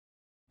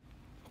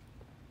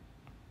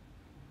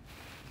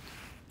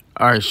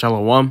All right,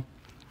 Shalom.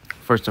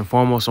 First and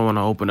foremost, I want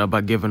to open up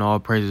by giving all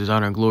praises,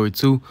 honor, and glory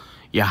to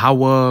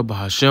Yahweh,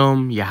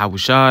 Bahashem,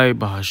 Yahushai,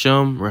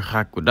 Bahashem,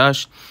 Rechak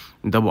Kodash.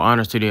 Double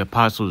honors to the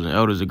apostles and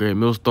elders of Great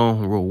Millstone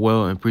who wrote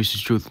well and preached the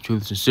truth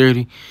and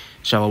sincerity.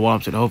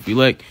 Shalom to the hope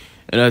elect.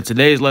 And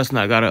today's lesson,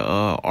 I got an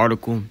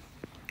article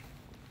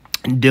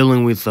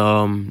dealing with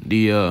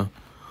the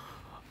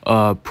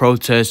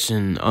protests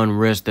and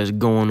unrest that's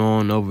going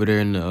on over there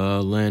in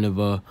the land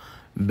of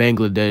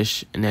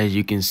Bangladesh. And as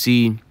you can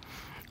see,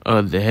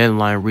 the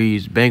headline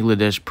reads,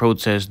 Bangladesh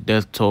protest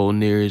death toll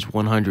nears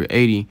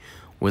 180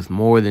 with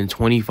more than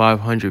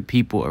 2,500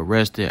 people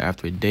arrested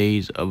after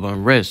days of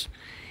unrest.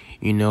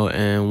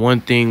 And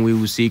one thing we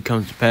will see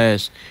come to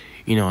pass,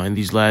 in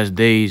these last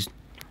days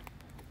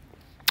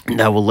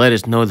that will let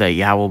us know that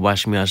Yahweh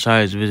Bashmi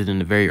Ashai is visiting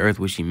the very earth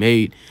which he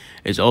made.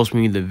 It's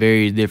ultimately the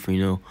various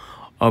different,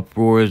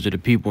 uproars of the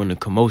people and the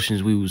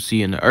commotions we will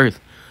see in the earth.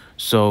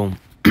 So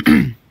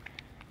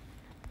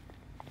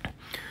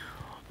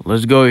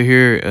let's go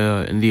here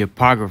in the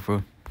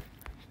Apocrypha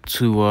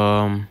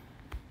to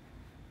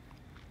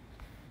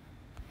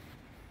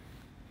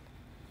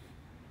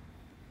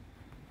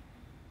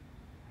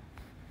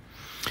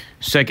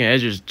Second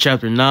Ezra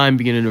chapter 9,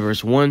 beginning of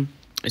verse 1.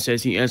 It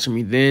says, he answered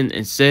me then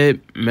and said,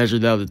 measure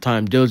thou the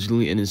time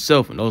diligently in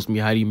itself. And also,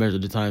 how do you measure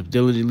the times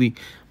diligently?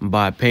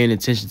 By paying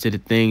attention to the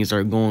things that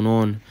are going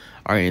on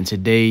in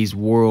today's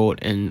world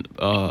and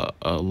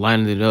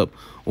lining it up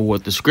with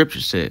what the scripture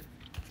said.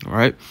 All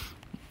right.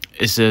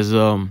 It says,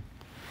 and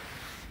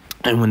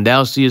when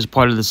thou seest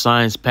part of the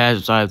signs past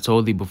which I have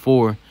told thee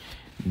before,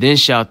 then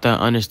shalt thou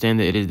understand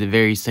that it is the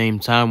very same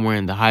time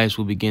wherein the highest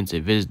will begin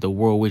to visit the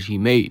world which he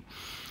made.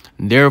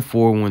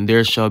 Therefore, when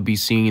there shall be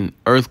seen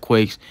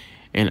earthquakes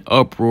and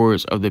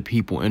uproars of the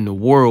people in the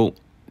world,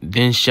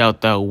 then shalt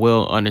thou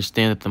well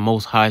understand that the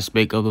Most High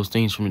spake of those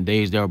things from the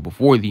days that are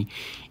before thee,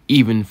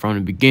 even from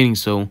the beginning.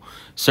 So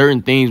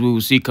certain things we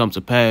will see come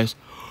to pass.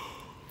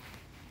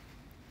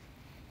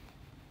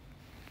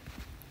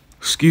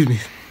 Excuse me,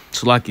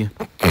 Salakia.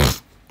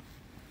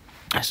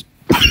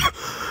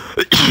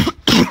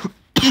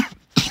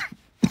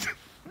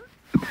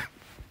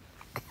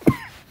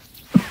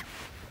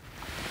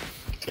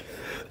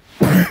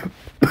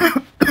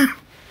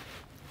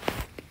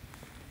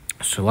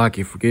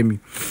 Salakia, forgive me.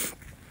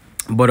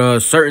 But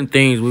certain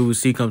things we will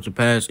see come to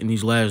pass in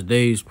these last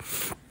days,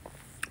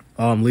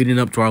 leading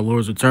up to our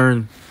Lord's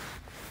return,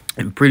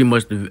 and pretty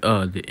much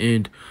the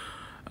end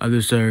of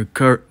this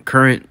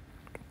current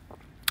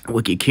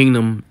wicked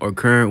kingdom or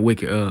current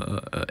wicked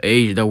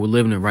age that we're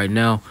living in right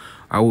now.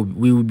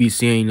 We would be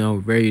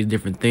seeing various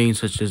different things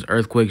such as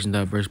earthquakes in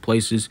diverse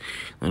places,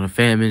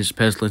 famines,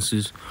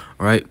 pestilences,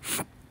 right?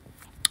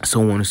 So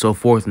on and so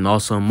forth. And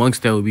also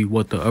amongst that would be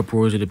what the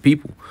uproars of the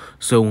people.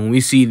 So when we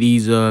see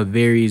these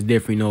various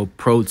different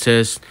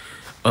protests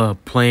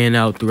playing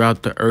out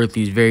throughout the earth,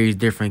 these various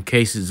different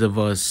cases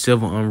of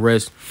civil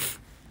unrest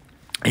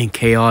and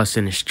chaos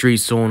in the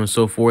streets, so on and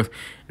so forth,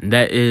 and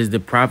that is the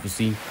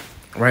prophecy,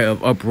 right,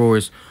 of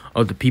uproars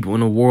of the people in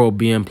the world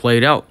being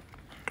played out,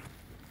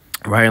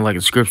 right? And like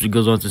the scripture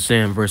goes on to say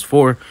in verse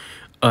 4,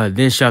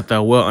 then shalt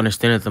thou well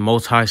understand that the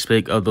Most High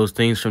spake of those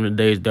things from the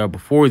days that are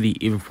before thee,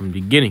 even from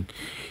the beginning.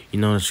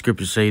 The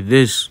scriptures say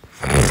this.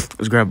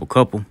 Let's grab a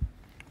couple.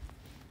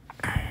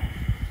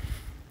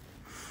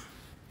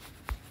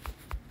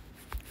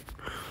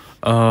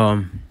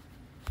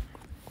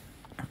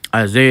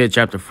 Isaiah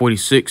chapter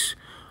 46,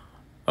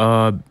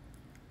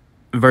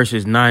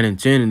 verses 9 and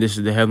 10, and this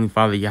is the Heavenly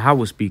Father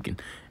Yahweh speaking.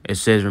 It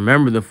says,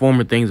 remember the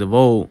former things of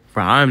old, for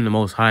I am the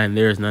Most High and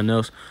there is none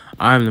else.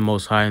 I am the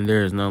Most High and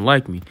there is none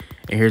like me.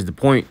 And here's the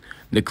point,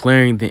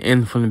 declaring the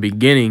end from the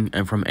beginning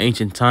and from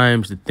ancient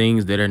times the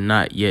things that are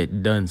not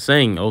yet done,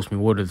 saying,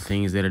 ultimately, what are the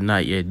things that are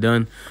not yet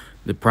done?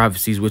 The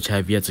prophecies which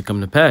have yet to come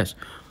to pass.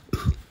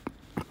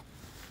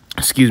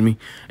 Excuse me.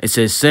 It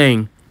says,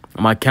 saying,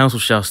 my counsel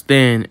shall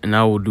stand and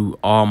I will do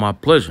all my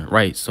pleasure.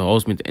 Right. So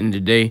ultimately, at the end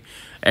of the day,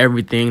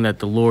 everything that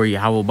the Lord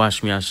Yahweh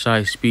Bashmi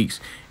Ashai speaks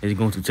is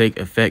going to take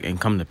effect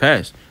and come to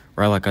pass.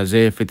 Right. Like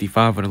Isaiah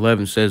 55 and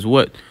 11 says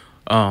what?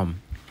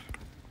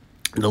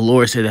 The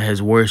Lord said that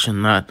his word shall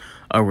not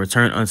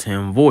return unto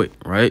him void.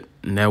 Right.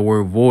 And that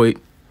word void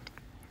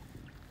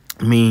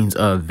means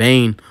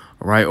vain,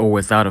 right, or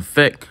without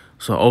effect.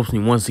 So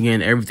ultimately, once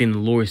again, everything the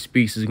Lord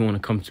speaks is going to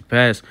come to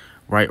pass,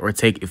 right, or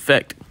take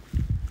effect.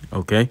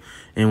 Okay.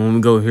 And when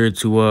we go here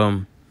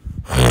to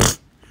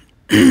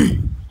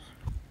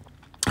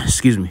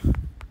excuse me,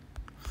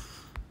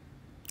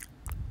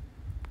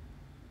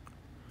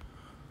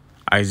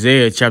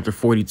 Isaiah chapter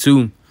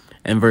 42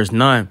 and verse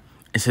 9,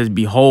 it says,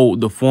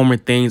 behold, the former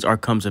things are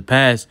come to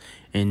pass,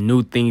 and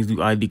new things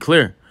do I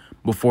declare.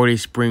 Before they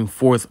spring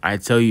forth, I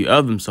tell you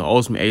of them. So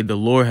ultimately, the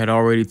Lord had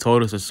already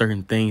told us of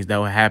certain things that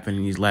would happen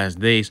in these last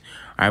days,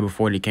 right,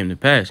 before they came to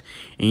pass.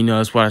 And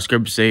that's why the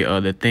scriptures say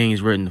that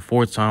things written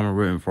aforetime are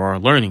written for our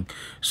learning.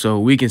 So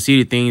we can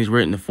see the things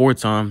written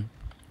aforetime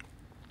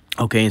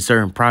Okay, and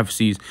certain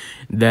prophecies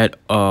that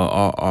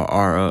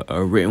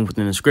are written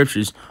within the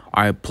scriptures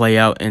are play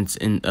out and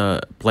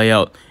play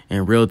out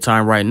in real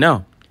time right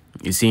now.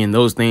 You see, and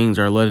those things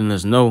are letting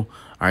us know.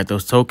 All right,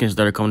 those tokens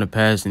that are coming to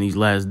pass in these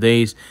last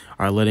days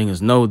are letting us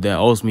know that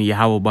ultimately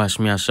Yahweh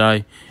Bashmi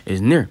Ashai is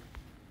near.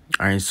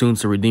 All right, soon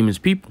to redeem his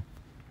people.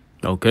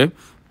 Okay.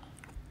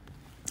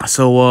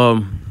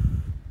 So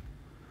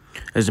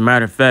as a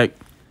matter of fact,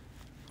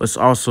 let's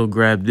also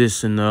grab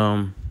this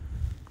and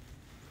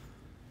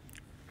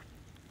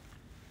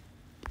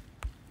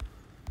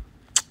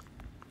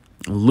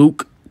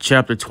Luke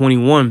chapter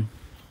 21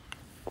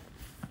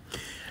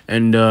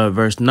 and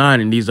verse 9,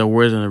 and these are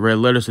words in the red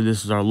letter. So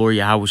this is our Lord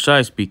Yahweh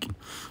Shai speaking.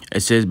 It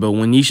says, "But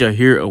when ye shall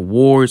hear of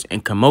wars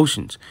and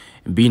commotions,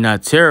 and be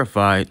not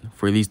terrified,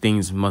 for these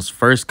things must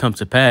first come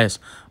to pass,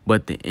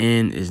 but the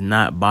end is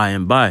not by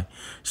and by."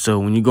 So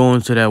when you go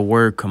into that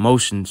word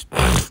commotions,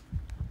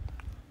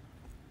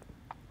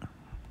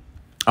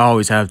 I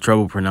always have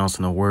trouble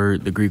pronouncing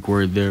the Greek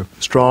word there.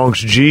 Strong's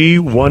G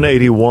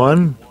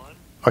 181.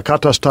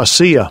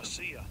 Akatastasia.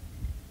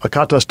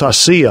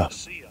 Akatastasia.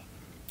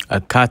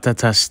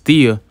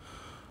 Akatatastia.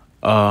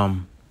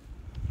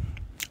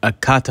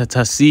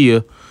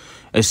 Akatatasia.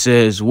 It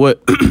says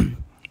what?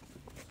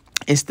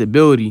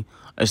 Instability,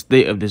 a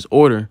state of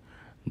disorder,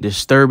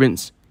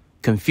 disturbance,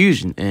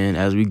 confusion. And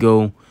as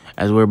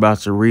we're about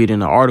to read in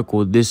the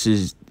article, this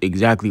is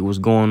exactly what's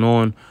going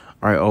on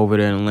right over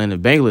there in the land of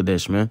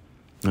Bangladesh, man.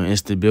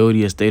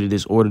 Instability, a state of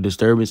disorder,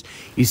 disturbance.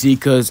 You see,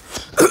 because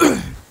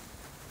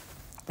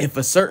if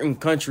a certain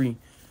country,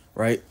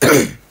 right,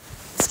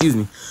 excuse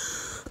me,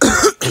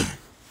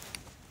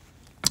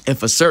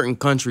 if a certain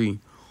country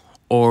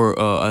or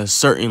a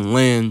certain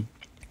land,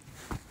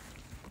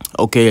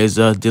 okay, is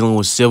dealing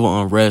with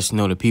civil unrest,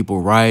 the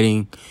people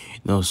rioting,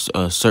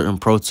 certain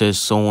protests,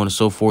 so on and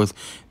so forth,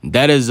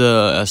 that is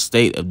a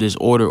state of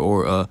disorder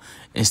or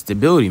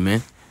instability,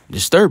 man,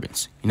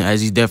 disturbance,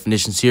 as these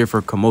definitions here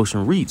for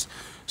commotion reads.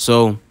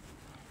 So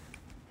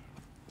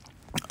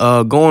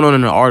going on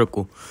in the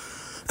article,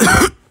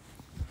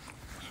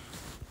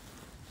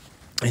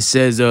 it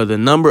says the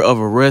number of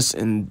arrests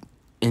in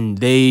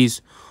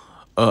days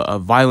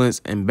of violence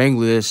in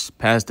Bangladesh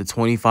passed the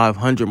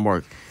 2,500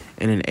 mark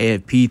in an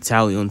AFP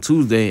tally on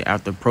Tuesday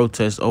after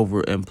protests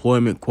over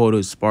employment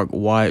quotas sparked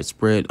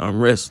widespread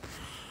unrest.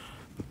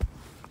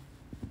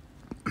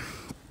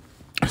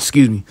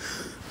 Excuse me.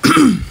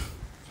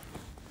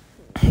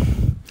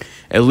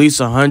 At least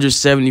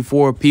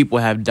 174 people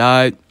have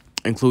died,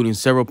 including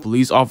several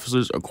police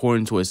officers,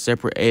 according to a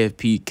separate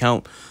AFP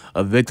count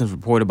of victims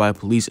reported by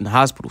police in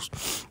hospitals.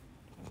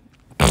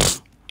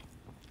 It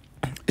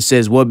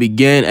says what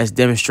began as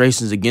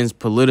demonstrations against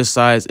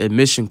politicized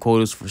admission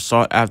quotas for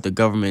sought-after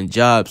government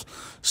jobs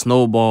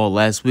snowballed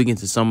last week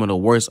into some of the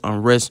worst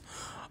unrest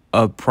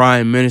of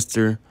Prime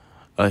Minister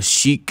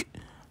Sheikh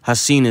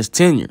Hasina's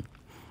tenure.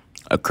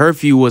 A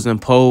curfew was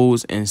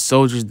imposed and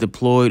soldiers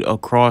deployed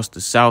across the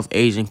South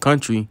Asian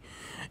country,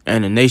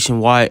 and a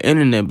nationwide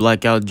internet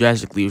blackout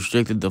drastically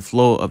restricted the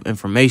flow of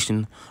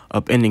information,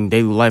 upending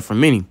daily life for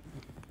many.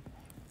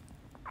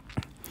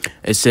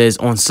 It says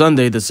on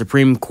Sunday, the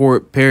Supreme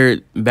Court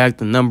pared back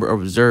the number of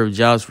reserved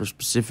jobs for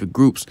specific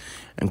groups,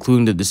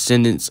 including the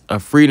descendants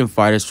of freedom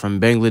fighters from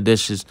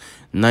Bangladesh's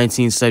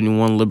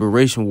 1971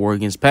 liberation war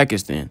against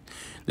Pakistan.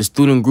 The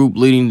student group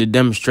leading the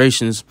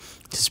demonstrations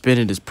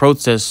suspended its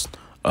protests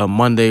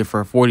Monday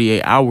for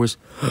 48 hours.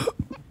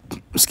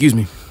 Excuse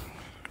me.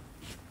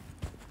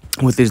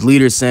 With his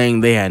leaders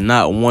saying they had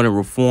not wanted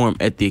reform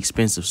at the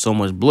expense of so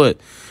much blood.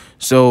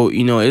 So,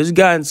 it's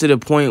gotten to the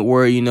point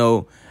where,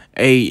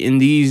 in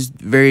these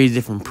various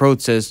different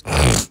protests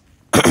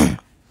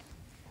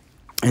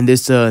in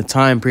this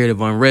time period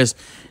of unrest,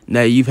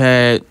 that you've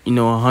had,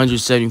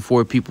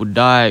 174 people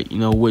died,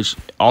 which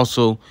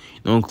also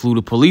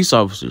included police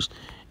officers.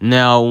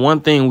 Now, one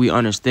thing we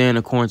understand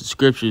according to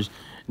scriptures,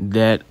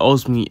 that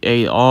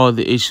ultimately all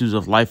the issues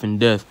of life and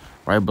death,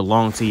 right,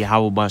 belong to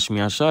Yahweh Bashmi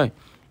Ashai,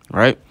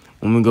 right?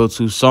 When we go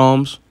to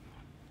Psalms,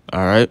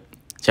 all right,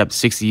 chapter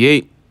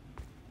 68,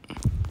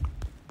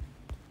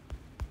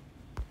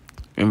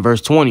 in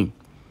verse 20,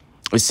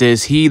 it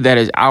says, "He that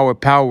is our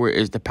power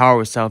is the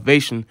power of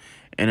salvation,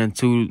 and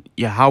unto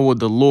Yahweh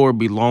the Lord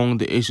belong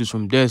the issues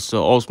from death."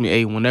 So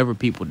ultimately, whenever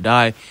people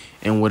die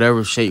in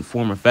whatever shape,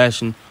 form, or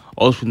fashion,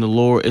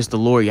 ultimately it's the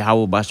Lord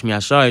Yahweh Bashmi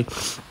Ashai,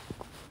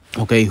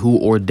 okay, who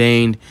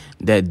ordained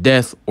that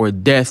death or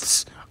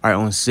deaths are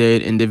on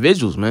said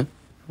individuals, man.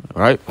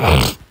 All right.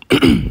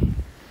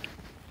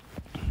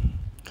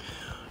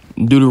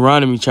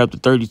 Deuteronomy chapter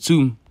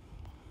 32.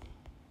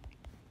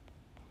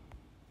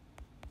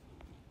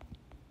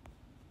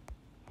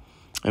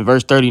 In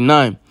verse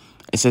 39,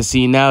 it says,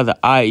 "See now that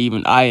I,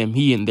 even I, am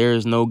he, and there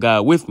is no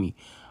God with me.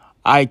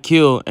 I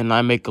kill and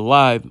I make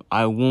alive,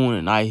 I wound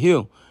and I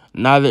heal.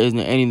 Neither is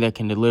there any that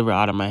can deliver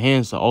out of my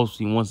hands." So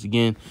also, once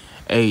again,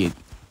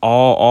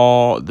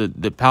 all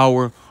the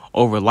power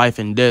over life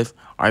and death,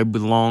 all right,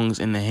 belongs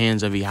in the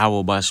hands of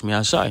Yahweh Bashmi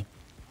Ashai.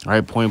 All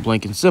right, point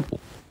blank and simple.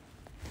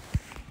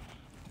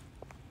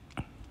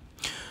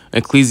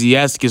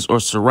 Ecclesiasticus or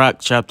Sirach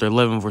chapter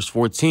 11 verse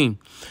 14.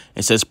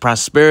 It says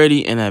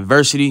prosperity and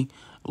adversity,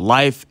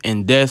 life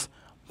and death,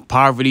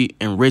 poverty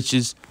and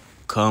riches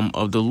come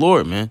of the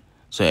Lord, man.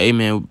 So, hey,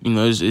 man, you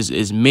know,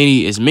 as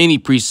many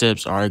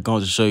precepts are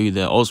going to show you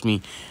that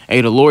ultimately, hey,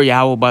 the Lord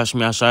Yahweh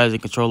Bashmi Ashai is in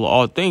control of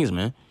all things,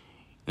 man.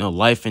 You know,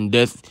 life and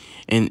death,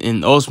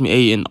 and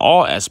ultimately, hey, in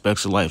all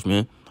aspects of life,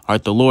 man. All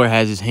right, the Lord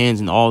has his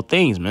hands in all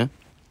things, man.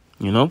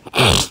 You know?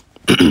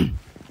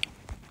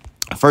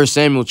 1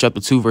 Samuel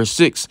chapter 2, verse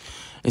 6.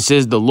 It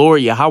says, the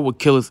Lord Yahweh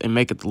killeth and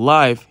maketh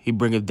alive. He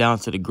bringeth down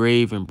to the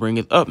grave and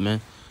bringeth up,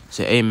 man.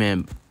 Say, hey,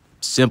 man,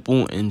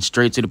 simple and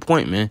straight to the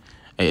point, man.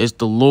 Hey, it's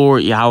the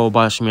Lord Yahweh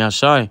Bashmi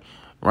Ashai,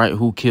 right,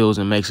 who kills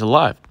and makes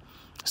alive.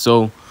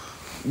 So,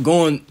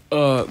 going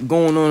on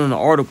in the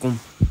article,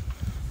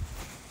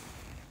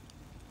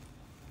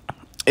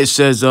 it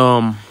says,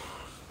 the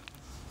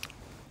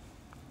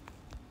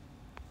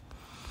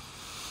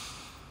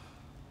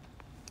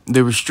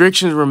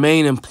restrictions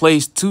remain in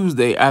place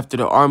Tuesday after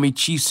the Army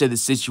chief said the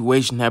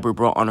situation had been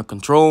brought under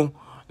control.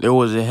 There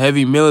was a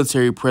heavy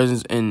military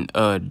presence in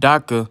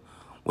Dhaka,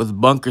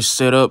 with bunkers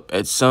set up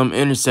at some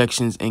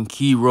intersections and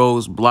key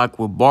roads blocked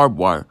with barbed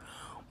wire.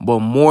 But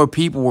more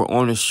people were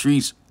on the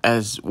streets,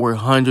 as were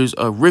hundreds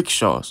of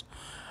rickshaws.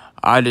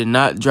 I did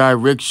not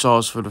drive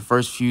rickshaws for the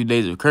first few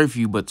days of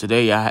curfew, but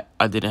today I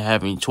didn't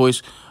have any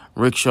choice.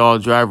 Rickshaw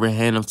driver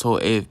Hannah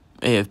told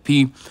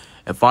AFP,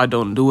 if I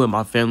don't do it,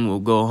 my family will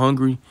go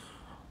hungry.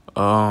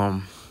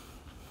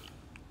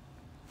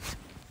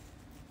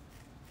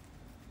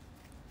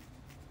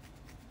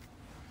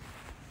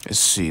 Let's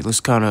see. Let's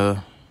kind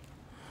of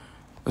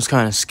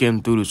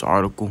skim through this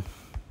article.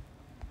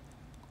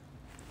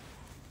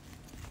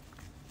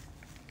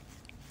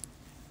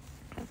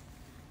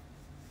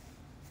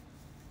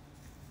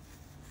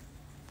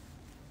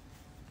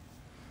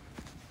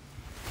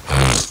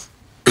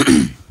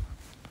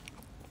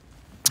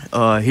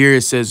 Here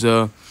it says,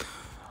 young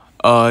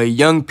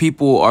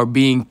people are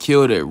being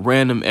killed at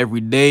random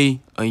every day.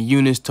 A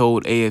Eunice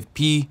told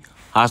AFP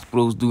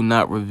hospitals do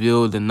not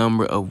reveal the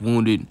number of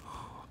wounded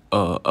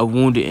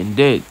and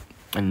dead.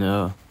 And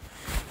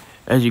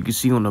as you can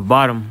see on the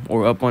bottom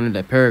or up under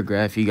that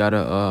paragraph, he got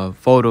a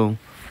photo,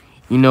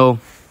 you know,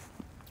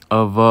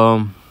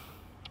 of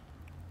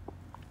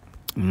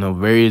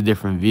various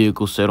different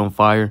vehicles set on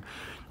fire,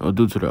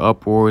 due to the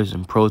uproars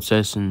and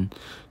protests and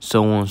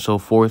so on and so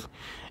forth.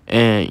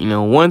 And,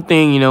 one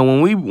thing,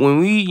 when we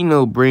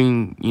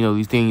bring,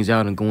 these things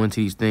out and go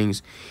into these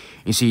things,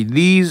 you see,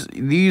 these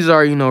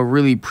are,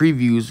 really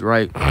previews,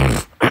 right,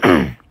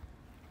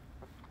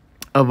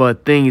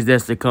 of things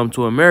that's to come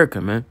to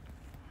America, man.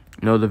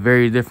 The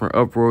various different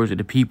uproars of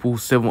the people,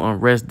 civil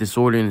unrest,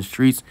 disorder in the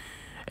streets.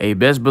 Hey,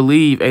 best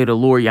believe, hey, the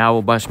Lord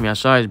Yahweh Bashmi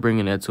Ashai is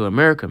bringing that to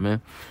America,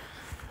 man.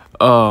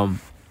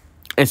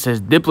 It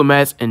says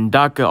diplomats in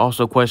Dhaka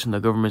also questioned the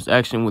government's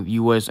action, with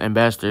U.S.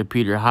 Ambassador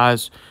Peter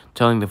Haas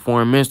telling the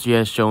foreign ministry,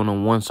 as shown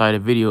on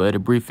one-sided video at a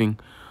briefing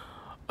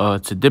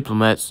to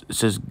diplomats. It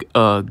says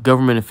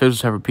government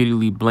officials have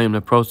repeatedly blamed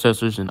the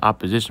protesters in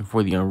opposition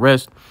for the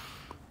unrest.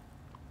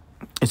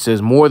 It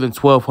says more than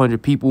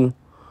 1,200 people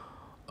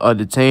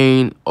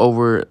detained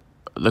over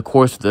the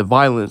course of the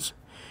violence.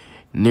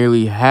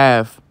 Nearly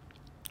half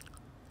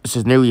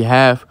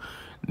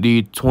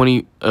the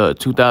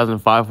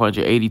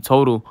 2,580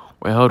 total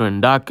were held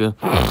in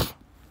Dhaka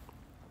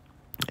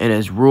and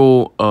as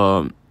rural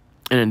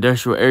and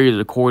industrial areas,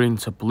 according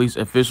to police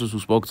officials who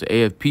spoke to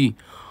AFP.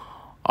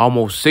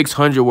 Almost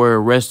 600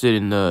 were arrested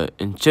in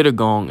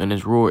Chittagong and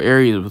its rural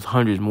areas, with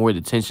hundreds more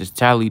detentions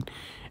tallied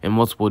in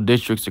multiple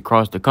districts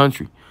across the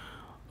country.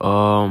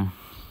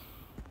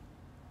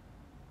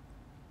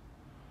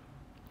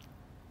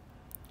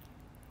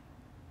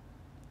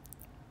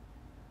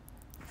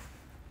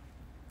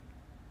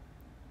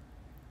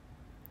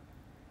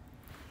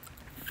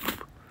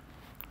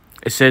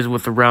 It says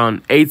with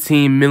around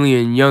 18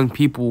 million young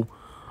people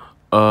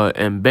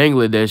in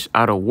Bangladesh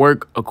out of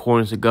work,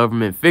 according to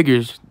government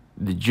figures,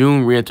 the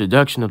June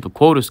reintroduction of the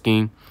quota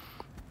scheme,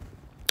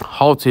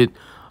 halted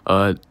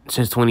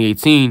since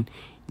 2018,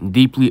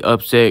 deeply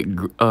upset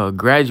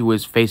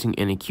graduates facing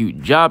an acute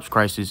jobs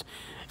crisis.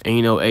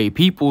 And,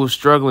 people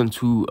struggling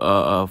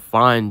to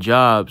find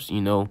jobs,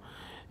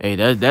 hey,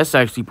 that's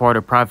actually part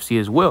of prophecy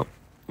as well,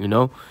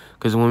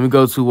 because when we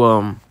go to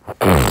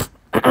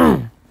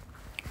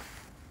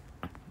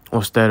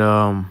what's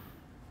that?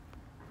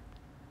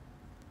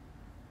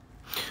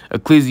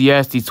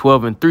 Ecclesiastes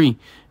 12:3.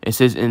 It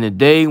says, in the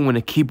day when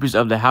the keepers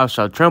of the house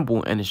shall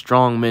tremble, and the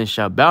strong men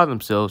shall bow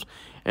themselves,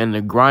 and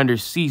the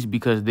grinders cease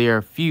because they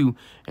are few,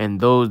 and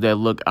those that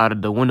look out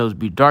of the windows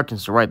be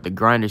darkened. So, right, the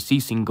grinder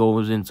ceasing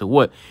goes into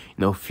what?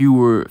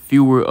 Fewer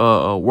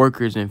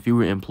workers and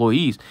fewer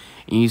employees.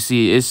 And you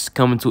see, we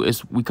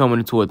coming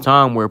into a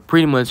time where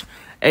pretty much,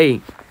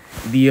 hey,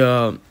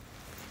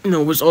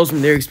 which also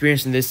they're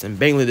experiencing this in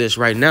Bangladesh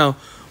right now.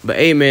 But,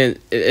 hey, man,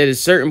 at a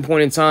certain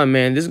point in time,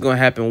 man, this is going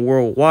to happen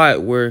worldwide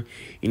where,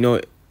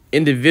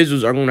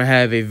 individuals are going to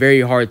have a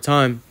very hard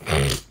time,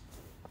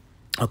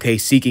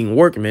 seeking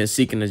work, man,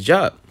 seeking a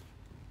job.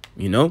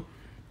 you know?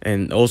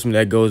 And ultimately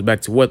that goes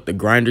back to what? The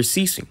grinder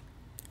ceasing.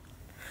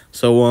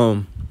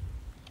 So,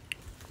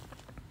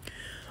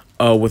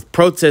 with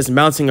protests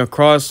mounting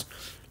across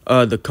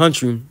the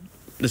country,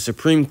 the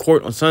Supreme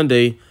Court on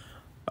Sunday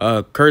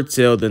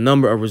curtailed the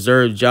number of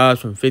reserved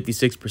jobs from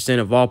 56%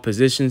 of all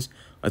positions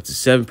up to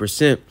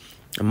 7%,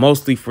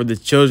 mostly for the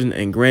children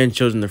and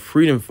grandchildren of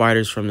freedom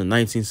fighters from the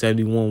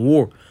 1971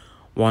 war.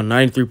 While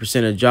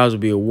 93% of jobs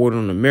will be awarded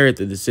on the merit,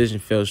 the decision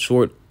fell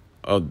short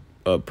of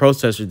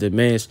protesters'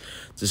 demands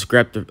to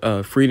scrap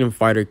the freedom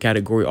fighter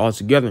category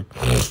altogether.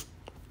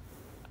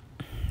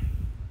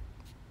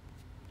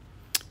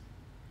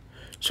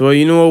 So,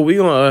 you know what, we're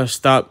going to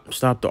stop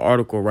the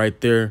article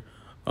right there.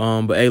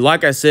 But hey,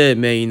 like I said,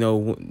 man, you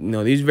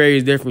know, these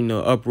various different,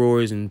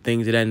 uproars and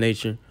things of that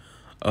nature.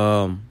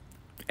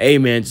 Hey,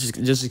 man,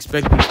 just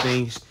expect these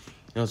things,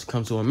 to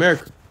come to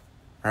America.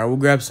 All right, we'll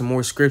grab some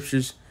more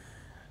scriptures,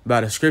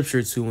 about a scripture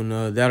or two,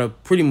 and that'll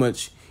pretty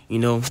much, be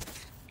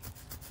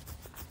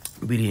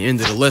the end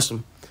of the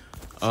lesson.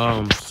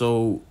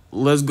 So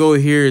let's go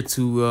here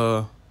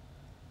to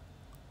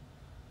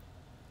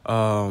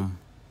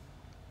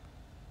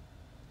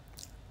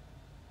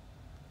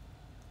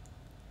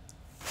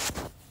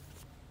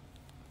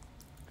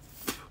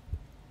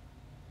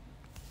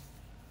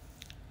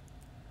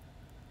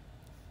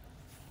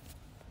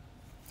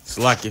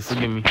Slacky,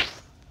 forgive me.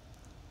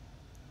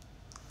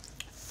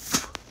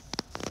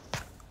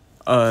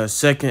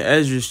 Second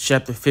Ezra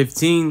chapter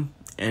 15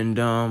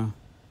 and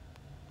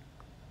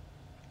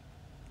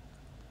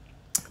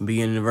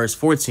beginning in verse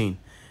 14.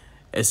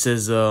 It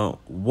says,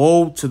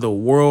 woe to the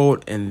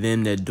world and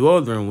them that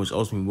dwell therein, which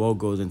ultimately woe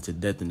goes into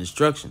death and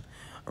destruction.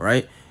 All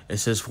right. It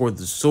says, for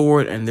the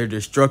sword and their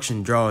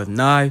destruction draweth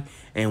nigh,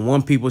 and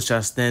one people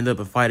shall stand up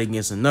and fight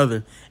against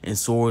another, and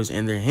swords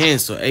in their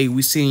hands. So, hey,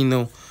 we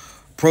see,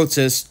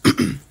 protests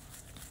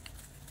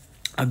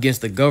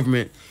against the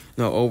government,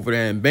 over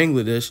there in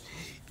Bangladesh,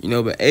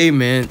 but hey,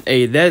 man,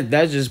 hey,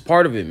 that's just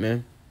part of it,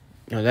 man.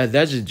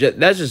 That's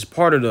just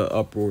part of the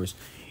uproars,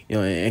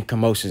 and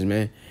commotions,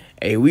 man.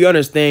 Hey, we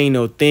understand,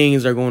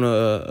 things are going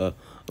to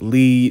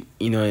lead,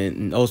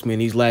 and ultimately in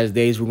these last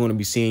days, we're going to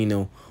be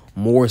seeing,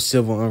 more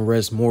civil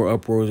unrest, more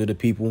uproars of the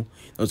people,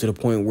 to the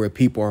point where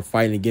people are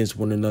fighting against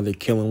one another,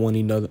 killing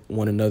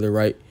one another,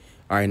 right?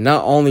 All right,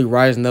 not only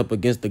rising up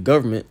against the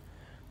government,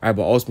 all right,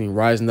 but ultimately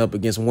rising up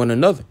against one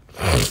another.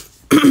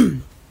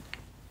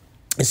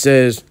 It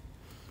says,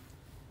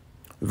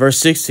 verse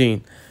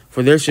 16,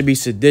 for there should be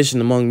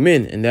sedition among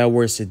men, and that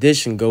word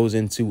sedition goes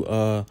into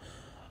a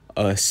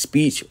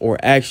speech or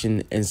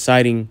action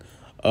inciting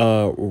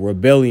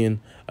rebellion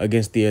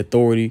against the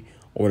authority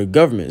or the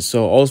government.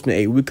 So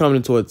ultimately, we come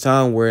into a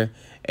time where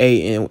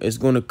and it's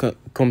going to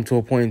come to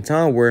a point in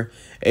time where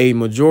a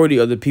majority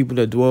of the people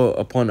that dwell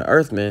upon the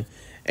earth, man,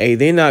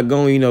 they're not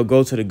going,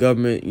 go to the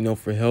government,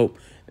 for help.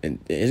 And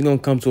it's going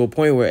to come to a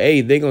point where,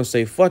 they're going to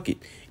say, fuck it,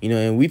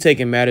 and we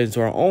taking matters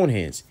into our own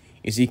hands.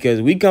 You see,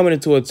 because we coming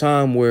into a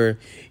time where,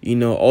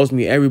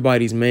 ultimately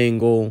everybody's main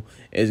goal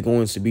is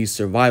going to be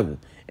survival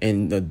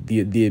and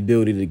the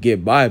ability to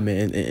get by,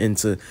 man, and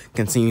to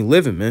continue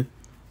living, man.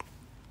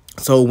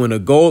 So when the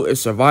goal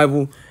is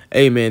survival,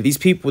 hey, man, these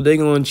people, they're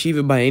going to achieve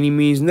it by any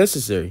means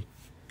necessary.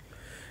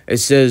 It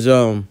says,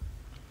 and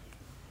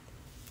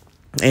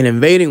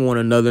invading one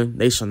another,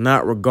 they shall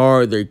not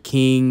regard their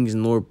kings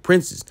nor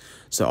princes.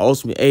 So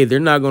ultimately, they're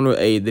not going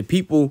to, the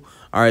people,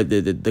 all right,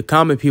 the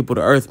common people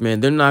of the earth, man,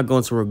 they're not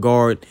going to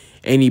regard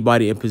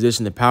anybody in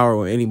position of power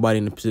or anybody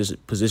in a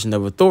position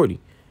of authority.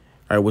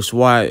 All right, which is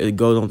why it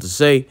goes on to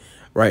say,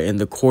 right, in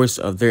the course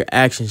of their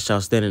actions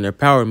shall stand in their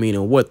power,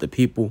 meaning what? The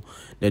people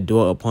that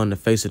dwell upon the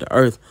face of the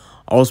earth,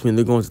 ultimately,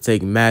 they're going to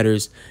take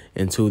matters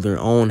into their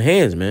own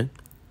hands, man.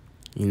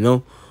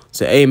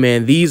 So, hey,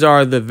 man, these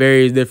are the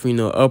various different,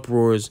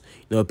 uproars,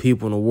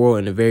 people in the world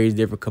and the various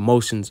different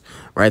commotions,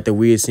 right, that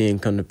we are seeing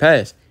come to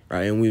pass,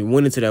 right? And we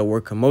went into that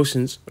word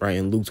commotions, right,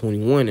 in Luke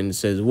 21, and it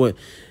says what?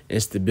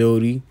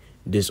 Instability,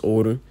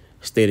 disorder,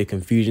 state of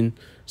confusion.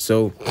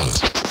 So,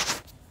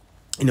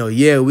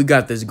 yeah, we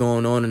got this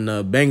going on in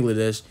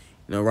Bangladesh,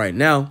 right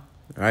now,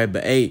 right?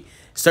 But, hey,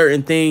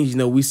 certain things,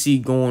 we see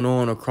going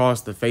on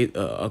across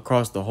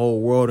the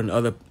whole world and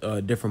other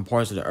different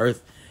parts of the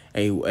earth.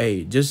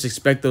 Hey, just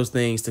expect those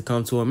things to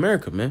come to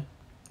America, man.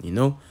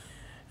 And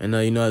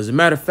as a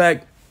matter of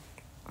fact,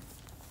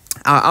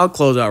 I'll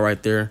close out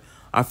right there.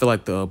 I feel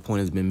like the point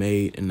has been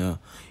made, and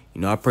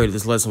I pray that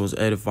this lesson was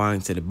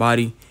edifying to the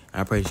body.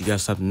 I pray that you got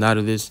something out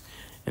of this.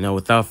 And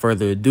without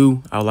further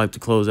ado, I would like to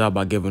close out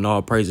by giving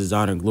all praises,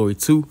 honor, and glory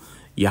to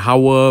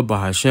Yahweh,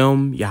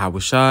 Bahashem, Yahweh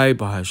Shai,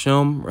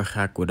 Bahashem,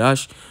 Rechak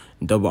Wadash.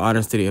 Double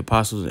honors to the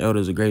apostles and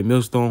elders of Great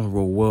Millstone who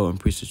rule well and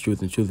preach the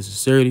truth and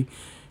sincerity.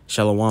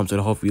 Shalom to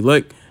the hopeful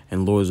elect,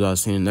 and Lord's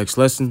see you in the next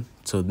lesson.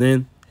 Till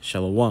then,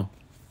 shalom.